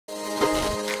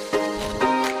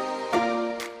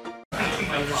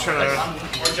just trying to.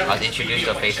 I was introduced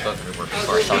to Facebook before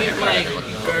I saw your card and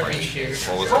looking for it.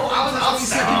 What was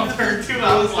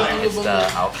it? It's the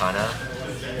Alcana.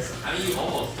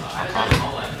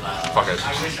 Fuck it.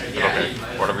 Okay.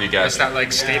 Whatever you guys. It's that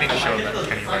like skating show that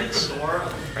Kenny likes,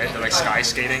 right? The like sky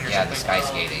skating. Yeah, the sky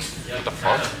skating. What the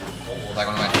fuck? It's like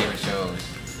one of my favorite shows.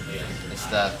 It's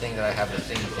the thing that I have the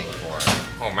thing for.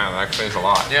 Oh man, that explains a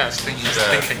lot. Yeah, it's thinking. I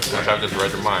have just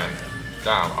read your mind.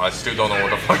 Damn, I still don't know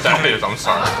what the fuck that is. I'm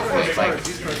sorry. It's like.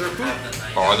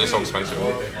 Oh, are they so expensive?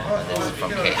 This is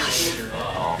from Chaos.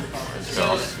 Oh,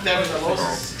 it's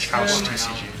Chaos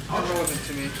TCG.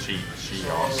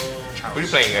 Chaos. Who are you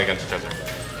playing against each other?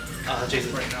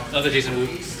 Jason. Another Jason Wu.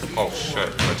 Oh shit,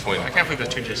 we're twin. I can't believe there's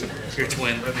two Jason. You're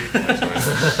twin.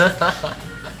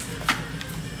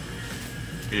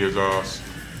 He is us.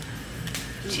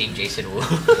 Team Jason Wu.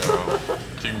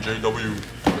 Team JW.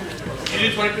 You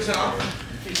do 20% off?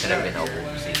 Should have been over.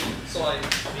 So like,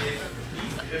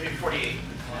 it'd be 48.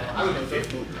 I would go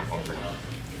 50.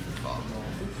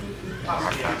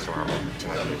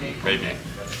 Maybe.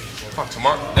 Fuck,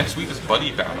 tomorrow, next week is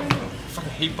Buddy Battle. I fucking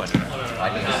hate Buddy Battle. I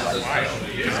think it's like,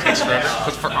 It takes forever. I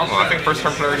don't know, I think first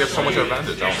turn player gets so much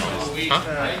advantage. I don't know.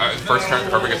 Huh? First turn,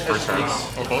 whoever gets first turn.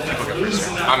 Well, both people get first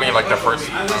turn. I mean, like the first,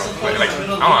 like, I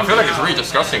don't know, I feel like it's really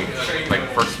disgusting.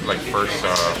 First,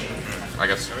 I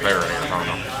guess, player. I don't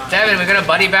know. Devin, we're gonna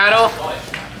buddy battle.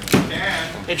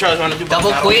 Hey Charles, want to do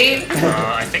Double queen?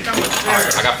 I think I'm.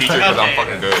 I got featured because I'm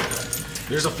fucking good.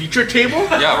 There's a feature table?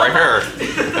 Yeah, right here.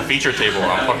 The feature table.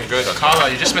 I'm fucking good. Kala,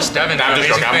 you just missed Devin. I'm just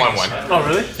joking. I won one. Oh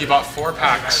really? He bought 4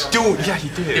 packs. Dude, yeah, he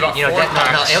did. He bought You know, 4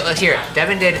 packs. here.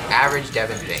 Devin did average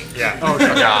Devin thing. Yeah. Oh,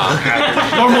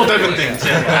 Yeah. normal Devin things.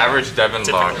 Yeah. Average Devin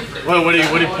log. What did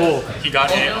he pull? He got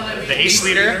the Ace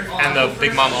Leader and the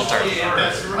Big Mom Altar.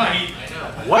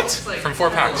 What? From 4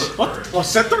 packs. What? Well,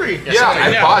 set 3. Yeah,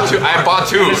 I bought two. I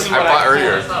bought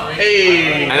earlier.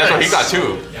 Hey. And that's what he got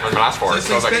too. On the last 4.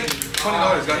 So I was like,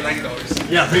 $20, got $90.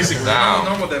 Yeah, basically. now.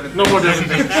 Normal Devin. No more Devin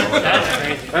things.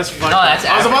 That's funny. No, that's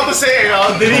I was about to say,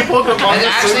 did he pull the manga?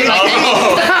 Actually, I think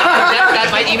that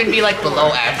might even be like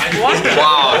below average.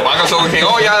 Wow, Manga Soul King.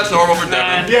 Oh yeah, that's normal for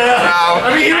Devin. Yeah. Wow.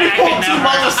 I mean, he only pulled 2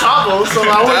 manga sabos, so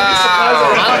I wouldn't be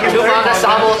surprised. Two manga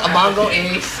sabos, a mango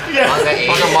ace, manga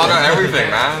ace. Fucking manga everything,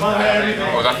 man.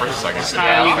 Oh, that first second.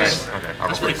 Yeah, Okay,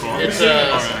 I'll go first. It's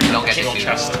You don't get to Single choose.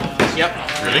 chest. Yep.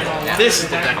 Really? This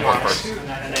is the deck I'm going box. first.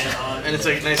 And it's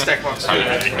a nice deck box. Oh, too.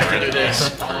 yeah. I can do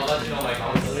this.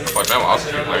 But then what else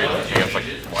did you play? Against like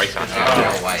Weiss actually.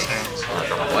 Oh, Weiss.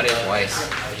 What is Weiss?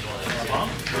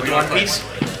 You want piece?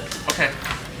 Okay.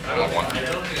 I want one.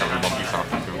 Every one piece off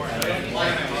too.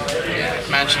 Yeah.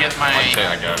 Managed to get my Okay,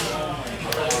 I guess.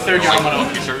 3rd Like Yamato.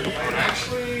 one piece or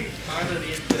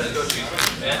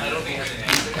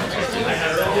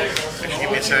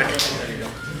Give me a sec.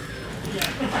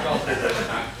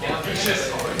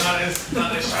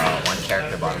 One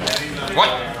character bottom left. what?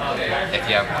 If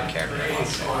you have one character.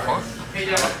 What?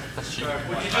 That's cheap.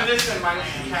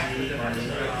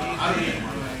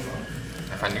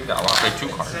 If I knew that, I want to play 2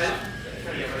 cards.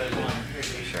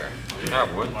 Sure. Yeah, I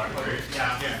would.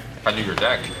 If I knew your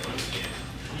deck.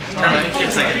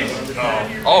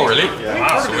 Oh, really?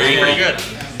 Wow, Sweet. pretty good.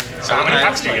 So how many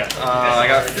packs do you get? I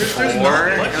got 4.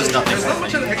 It was nothing.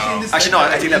 Actually, no,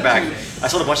 I take that back. I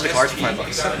sold a bunch of the cards for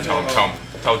 $5.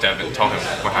 Tell Devin. Tell him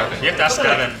what happened. You have to ask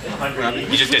Devin.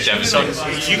 You just get Devin. So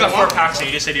you got 4 packs and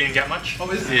you just said you didn't get much?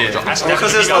 Yeah. Ask Devin Because what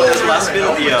he there's got. the last bit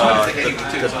of the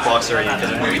box already.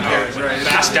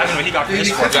 Ask Devin what he got for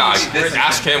his 4 Yeah, packs.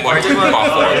 ask him what he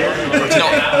bought for. No,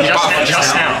 he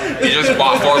Just now. He just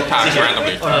bought 4 packs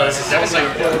randomly. Devin's like,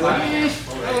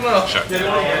 Shit.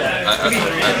 Anything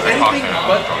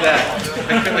but that.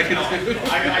 I feel like it's good.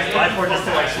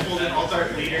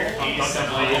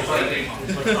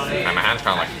 And my hand's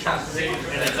kind of like a chunk.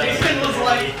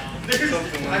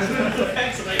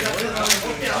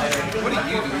 What do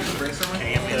you do? Brainstorming?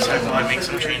 give me a second while I make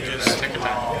some changes. Take your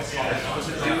time.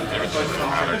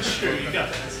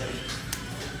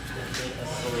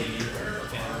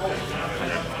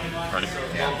 Ready?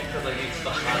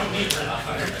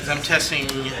 I'm testing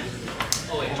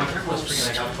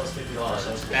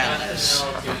balance.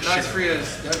 Not as free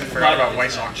as Devin. Forgot about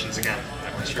Weiss auctions again.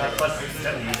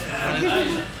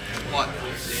 What?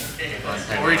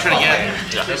 What are you trying to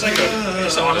get? Yeah. There's like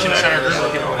just an auction center group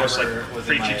where people post like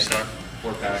pretty cheap stuff.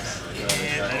 4 packs. I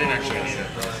didn't actually need it.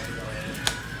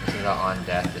 This is the on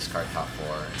death, discard top 4,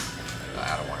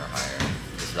 out of 1 or higher.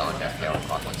 This is the on death, fail,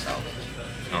 clock 1 salvage.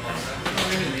 Okay. I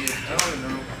don't even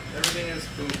know. Everything is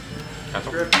poop. That's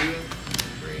okay. Grab you.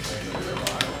 3.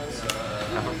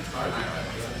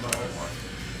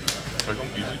 So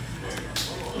easy.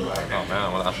 Oh man,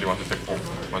 I actually want to take more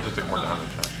damage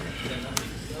actually.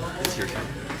 It's your turn.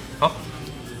 Huh?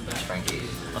 That's Frankie.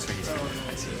 That's Frankie's turn.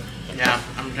 I see. Yeah,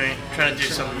 I'm trying to do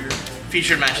some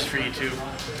featured matches for you too.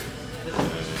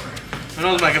 Who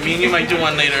knows, Mike? I mean, you might do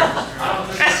one later. Oh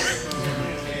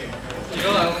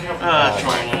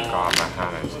my god, my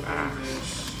hand is ass.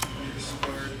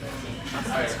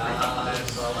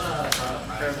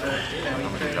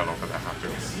 I'm gonna yellow for that after.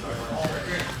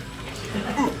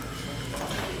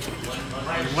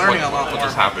 I'm learning a lot What more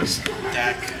just happened?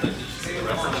 deck.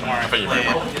 I think you might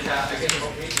know.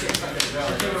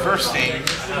 First thing.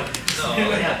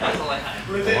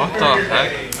 What the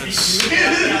heck?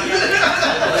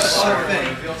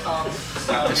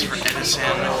 This for Edison.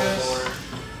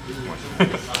 Oh,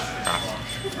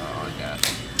 yeah.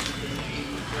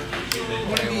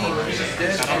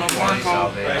 I don't know Marco.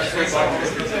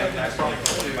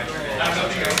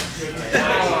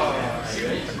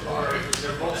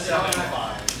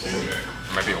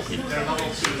 Might be OP.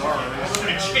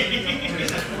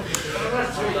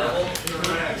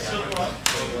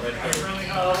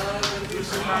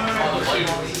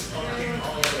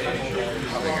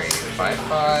 Five.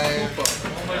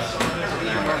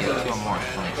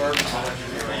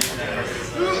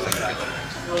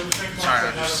 Sorry,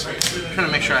 I'm just trying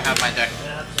to make sure I have my deck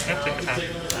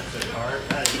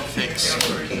fixed.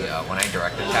 When I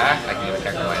direct attack, I can give a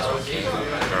character -1K.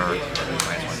 Or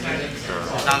 -1K.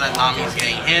 Now that Nami's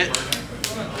getting hit.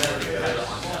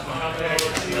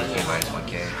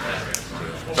 -1K.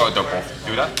 So they'll both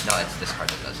do that? No, it's this card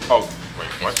that does it. Oh,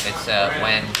 wait, what? It's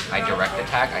when I direct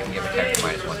attack, I can give a character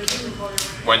 -1K.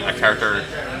 When a character,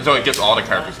 so it gives all the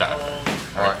characters that.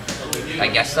 Or, I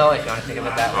guess so, if you want to think of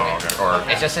it that way. Oh, okay. Or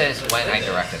it just says when I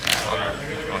direct attack.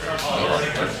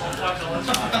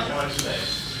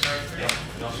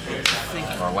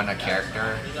 Or when your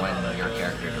character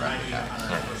direct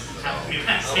attacks. So,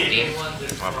 15,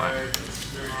 500,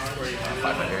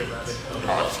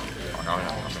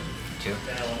 2.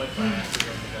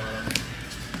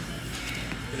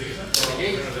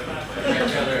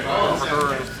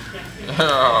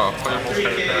 Yeah, playable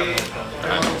state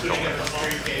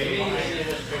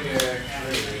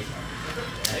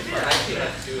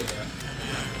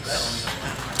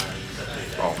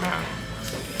Oh man.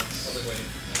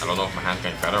 I don't know if my hand's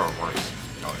getting better or worse.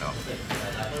 Oh no.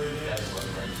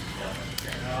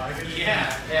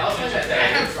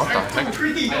 What the heck? I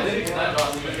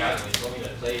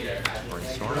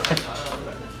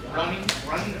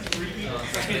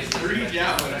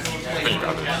think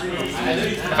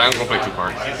I'm gonna play 2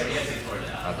 cards. How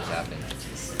does that happen?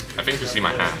 I think to see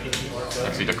my hand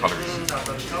and see the colors.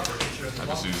 I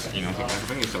just use, you know, I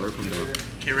think it's color from the.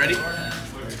 Okay, ready?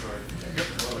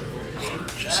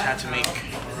 Just had to make.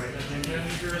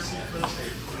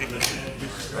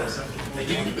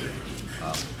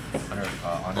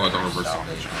 Oh, the reverse.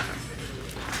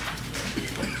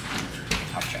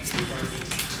 Top check.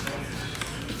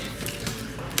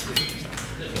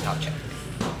 Top check.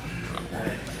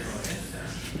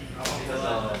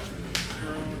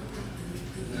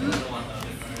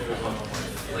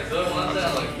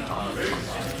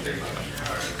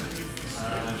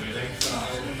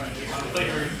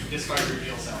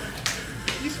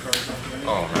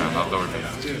 Oh man, I've never been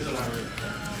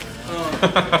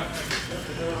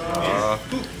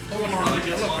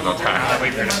Now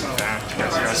Whitebeard's banned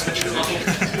because you're a switch.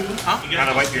 Huh? Now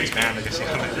that Whitebeard's banned, I guess you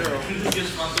have it.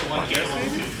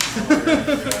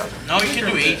 No, you can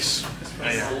do ace. Oh,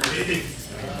 yeah.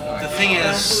 The thing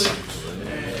is,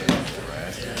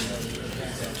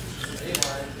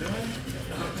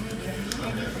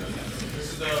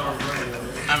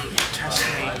 I'm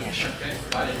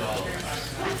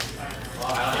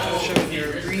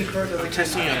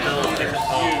testing your ability.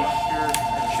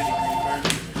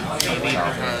 Maybe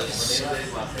because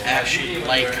I actually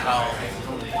like how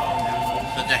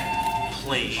the deck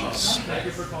plays.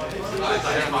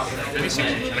 Let me see. I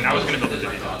mean, I was going to build a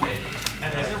video.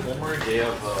 And is there one more day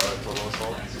of total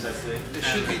assault? Is that today? It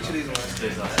should be today's last.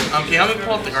 Okay, how many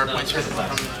pull up the guard points for the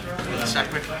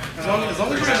second? As long as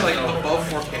it's like above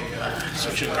 4K.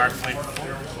 Switch a guard point.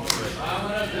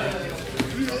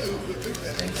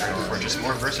 Or just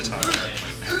more versatile.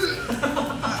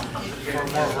 Or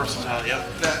more versatile, yep.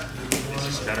 It's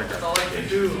just better guard. That's all I can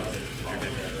do.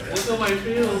 What's on my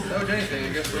field? That would do anything, I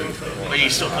guess. But you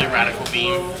still play Radical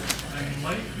Beam.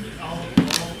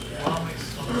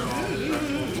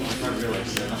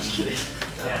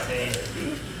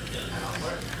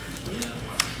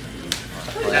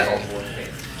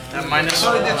 That minus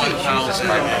 1,000.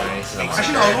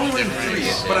 Actually, no, I was only winning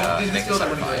 3, but I didn't feel that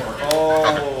winning 4.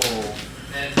 Oh.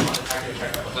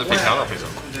 Does it face down or face up?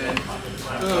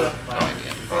 No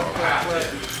idea.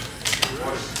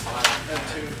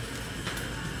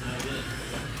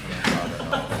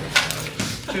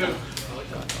 Two.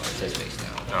 It says face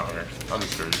down. Oh, okay. I'm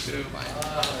just curious.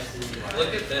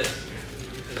 Look at this.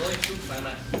 There's only 2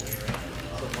 climax here, right?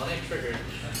 So one ain't triggered and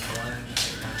one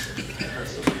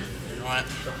You know what?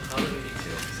 So how do we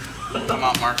do? I'm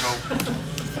out, Marco.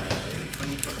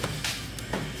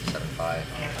 7-5.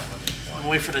 I'm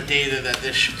waiting for the day that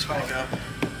this shoots back up.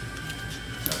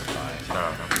 7-5. No.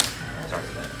 Sorry.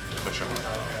 Push it.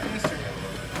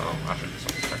 Oh, I should do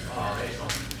something technical.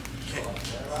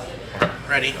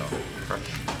 Ready? Fresh.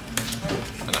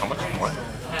 And how much? What?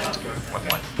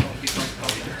 What?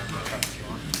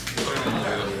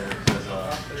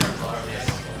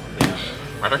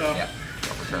 My turn? Yeah.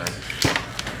 Upper turn.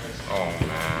 Oh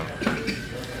man.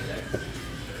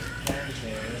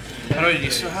 I don't know, do you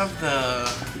still have the...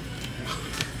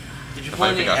 Did you I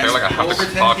play think any I feel like I have to Over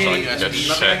 10K, talk so I can there's get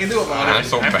nothing shit. I can do about Man, it. it's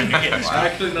so bad.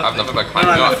 Actually, I have nothing but No,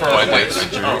 climbing no, up, for but what? it's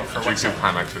Juku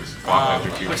climaxes.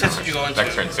 What sets did you go into?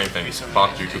 Next turn, same thing.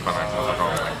 Block Juku climaxes. I was like, oh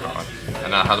my god.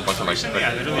 And then I had a bunch of like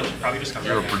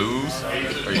your blues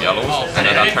or yellows, and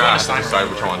then that turn I had to decide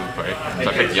which one to play. So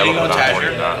I picked yellow for that one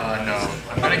and that. No.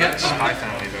 I'm gonna get Spy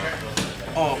Family though.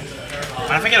 Oh.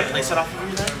 Mind if I get a playset off of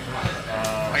you then?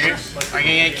 Are you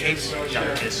getting a case?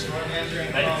 Yeah, case.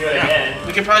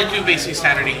 We could probably do basically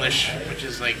standard English, which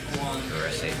is like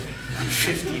Versace.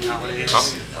 $50 nowadays. Huh?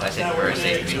 I said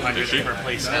Versace. 200 per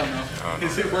playset.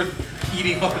 Is it worth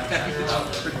eating all the damage?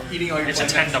 For eating all your It's a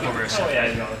 10 double verse. It's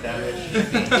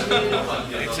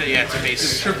a, yeah, it's a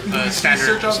base, standard,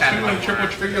 Search out standard. 2 and triple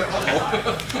trigger. Oh.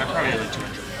 I probably like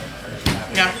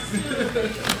 200. Yeah.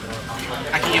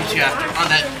 I can give it to you after,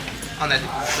 on that,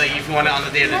 like if you want it on the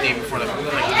day or the day before, like the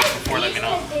week before, let me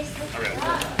know. Okay.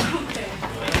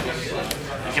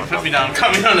 You can put me down,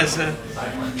 coming on as a...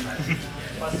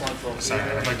 Sorry,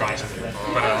 I'm like buying something. But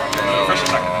first or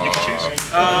second, you can choose.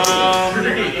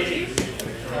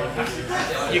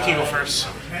 You can go first.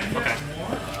 Okay.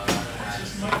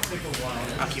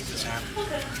 I'll keep this hand.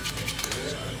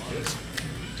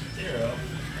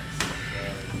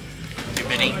 You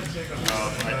bidding? I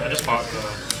just bought the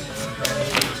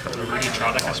Rudy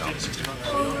trial deck I spent $60.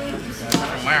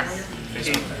 From where?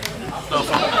 Facebook. The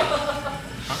phone.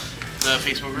 The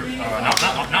Facebook group?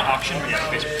 Not auction, but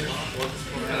yeah, Facebook.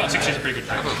 60 is a pretty good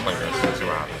price. Let's play this and see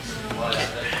what happens.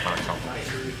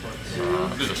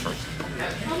 I'll do this first.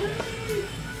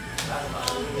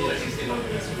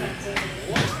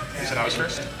 You said I was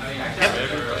first? Maybe I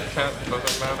can't,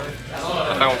 doesn't matter. I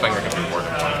don't think I can do more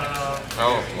than one.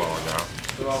 Oh, well, now.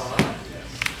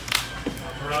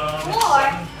 I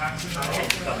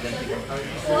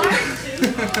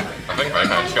think I can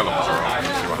just get a zero and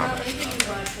see what happens.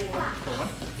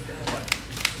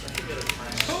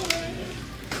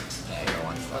 Yeah, you're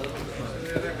one step.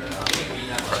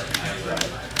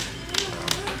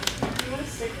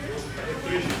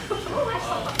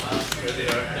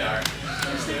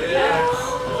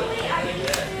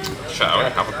 Shit, I don't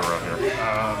even have a gorilla here.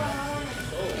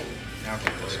 Now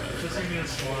take this one.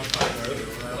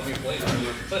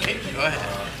 Okay, go ahead.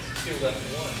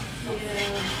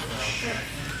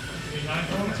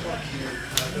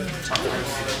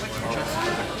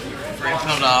 For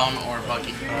Impel down or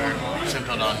Bucky, or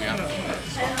Impel down, yeah.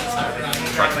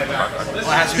 Well,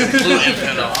 it has to be blue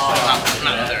Impel down,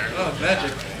 not there. Oh,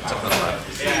 magic.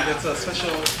 That's a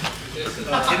special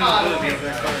hidden ability of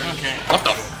that card. Okay. What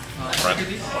the?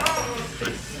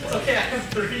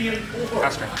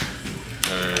 Faster.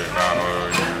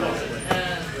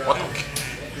 What?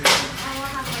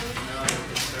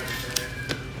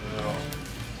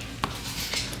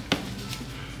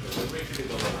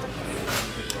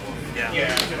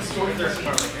 Yeah.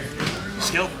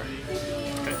 Skill.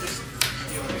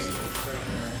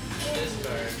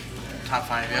 Top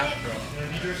 5, yeah?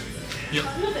 Yep.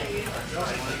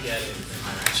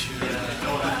 2,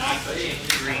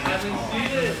 3.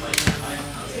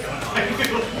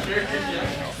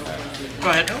 Go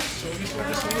ahead.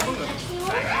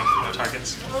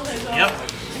 Targets. Yep.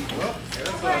 Well,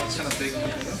 that's kind of big.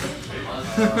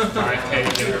 5K.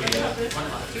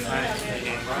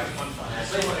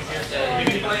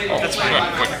 That's fine.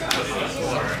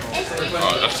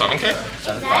 That's 7K?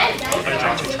 7-5.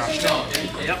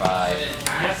 Yep. 5.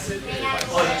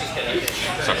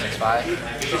 6-5.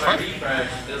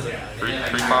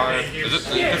 3-5. Is it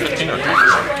 15 or 3?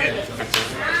 15.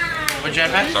 What'd you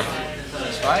have back?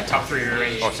 6-5? Top 3 are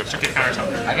range. Oh, 6. Get counter top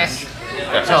 3. I guess.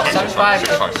 Yeah, So, 7-5.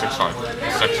 6-5.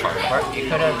 6-5. Or you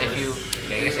could have, if you,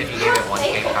 I guess if you gave it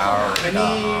 1K power,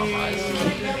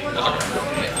 That's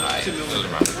okay. It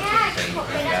doesn't matter. Okay, you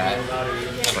bring that.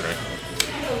 That's okay.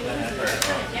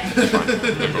 It's fine. It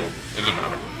doesn't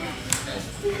matter.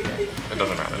 It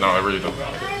doesn't matter. No, it really doesn't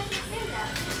matter.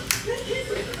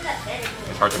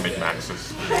 It's hard to make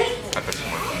maxes at this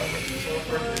moment.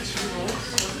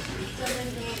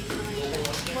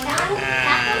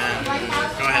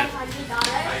 Go ahead.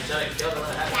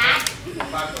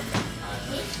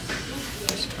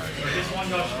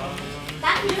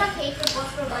 That piece of paper was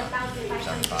for 1,500.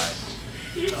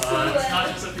 It's not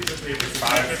just a piece of paper.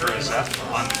 5 for a Zeph.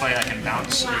 On play, I can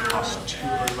bounce. It costs 2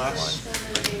 or less.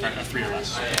 3 or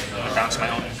less. I bounce my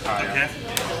own card. Okay.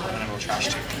 And then we'll trash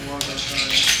 2.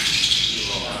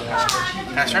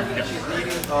 Pass turn? Yep.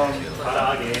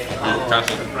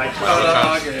 Cancel.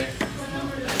 Okay.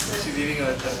 She's eating a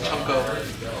chunk of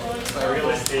real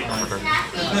estate.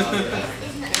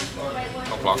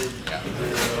 No block. Yeah.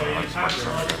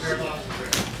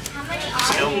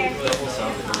 Skill.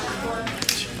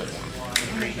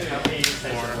 3,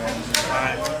 4,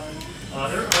 5.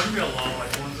 There are unreal long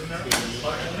like ones in there.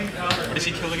 What does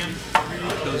he kill again? He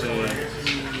kills a...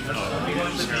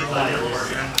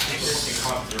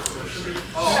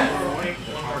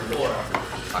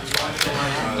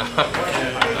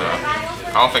 I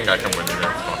don't think I can win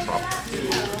against Foxtrot.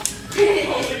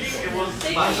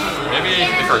 Maybe if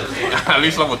you're at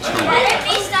least level 2.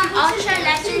 Based on ultra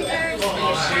legendary.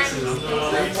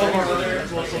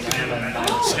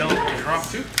 Skill, drop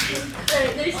 2.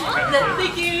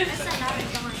 Thank you.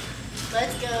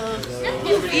 Let's go.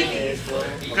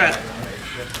 Good.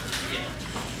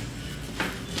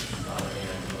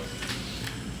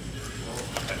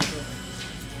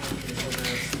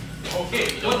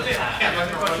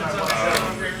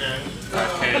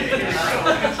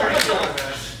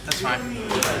 That's fine.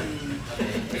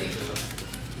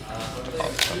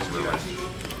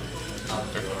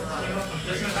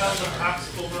 Doesn't have the tax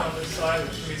over on this side,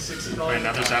 which means $60. Wait,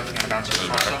 another Zeph is going to bounce his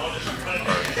Foxtrot.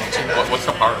 What's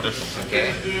the power distance? Okay.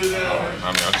 I mean,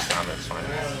 I'll just stand it, it's fine.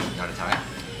 Not a time.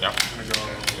 Yeah. I'm going to go...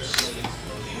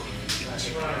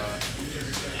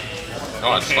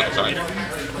 Oh, it's stuck aside.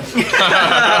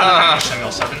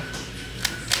 Mill 7.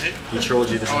 He trolled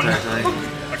you this entire time.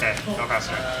 Okay, no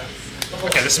faster.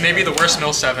 Okay, this may be the worst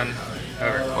Mill 7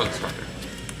 ever. What's the record?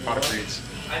 Pot of Breeds.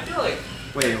 I feel like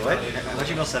Wait, what? How'd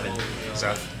you know 7?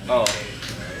 Zeph. Oh.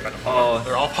 Oh.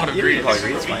 They're all Pot of You Breeds. can probably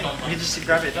read, it's fine. You just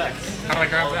grab it back. How do I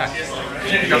grab that?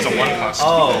 It goes a 1 cost.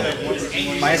 Oh.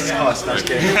 Minus his cost, no, I was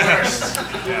kidding. Yeah.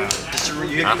 Just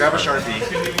you can grab a Sharpie.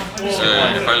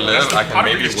 If I live, I can Pot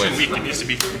of maybe Breeds is too win. weak. It needs to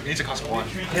be. It needs to cost 1.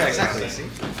 Yeah, exactly, see?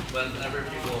 whenever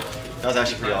people. That was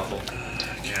actually pretty awful.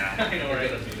 Yeah.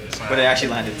 But it actually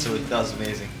landed, so that was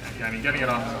amazing. Yeah, I mean, getting it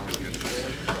on is always good.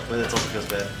 But it also feels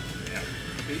bad. Yeah.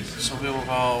 So we will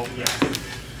go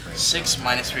 6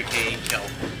 minus 3k kill.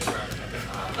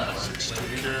 6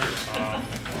 meter.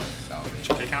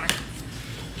 2k counter.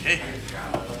 Okay.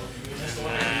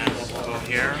 And we'll go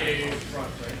here.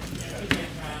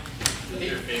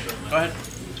 Go ahead.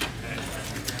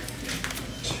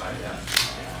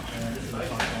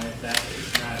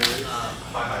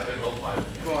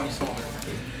 Go on, so.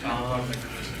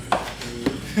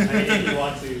 You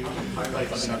want to like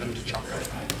 7 to chocolate.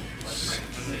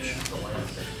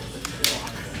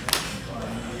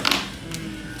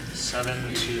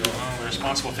 7 to, the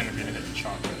responsible thing would be to hit the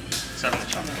chocolate. 7 to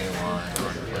chocolate. A1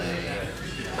 on play.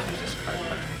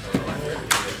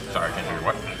 Sorry, I can't hear you.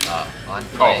 What? On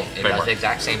play, it play does what? the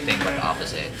exact same thing but the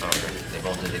opposite. Okay. They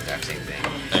both do the exact same thing.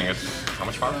 Dang, it's how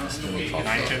much power? 9 to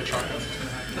the chocolate.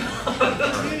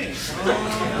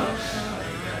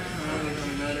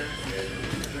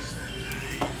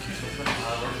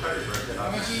 How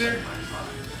much is there?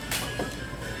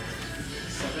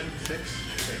 7, 6.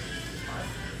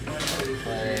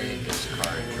 Play,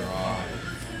 discard, draw.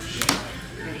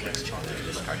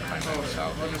 Discard my mouse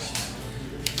out.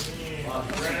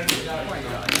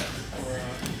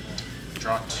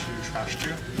 Draw 2, trash 2.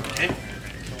 Okay.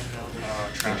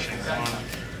 Trashing 1,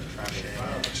 trashing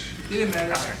 2. Didn't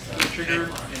matter. Trigger.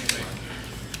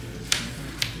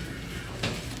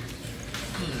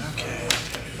 Okay.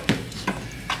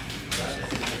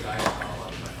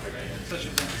 Such a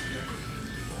thing.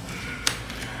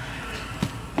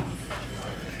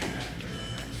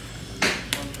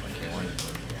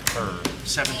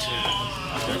 7 to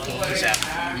Zap.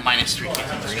 Minus 3k.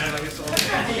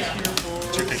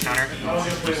 2k counter. 2,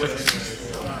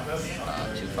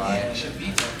 5,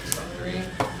 3,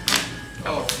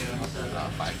 Oh,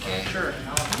 5k. sure.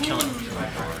 Kill it.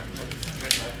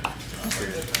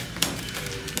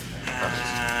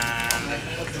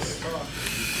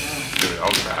 Dude, that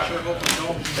was bad. Should I hope no?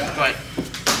 Go ahead.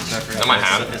 And my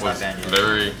hand was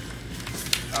very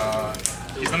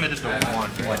He's limited to one.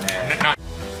 One there. Not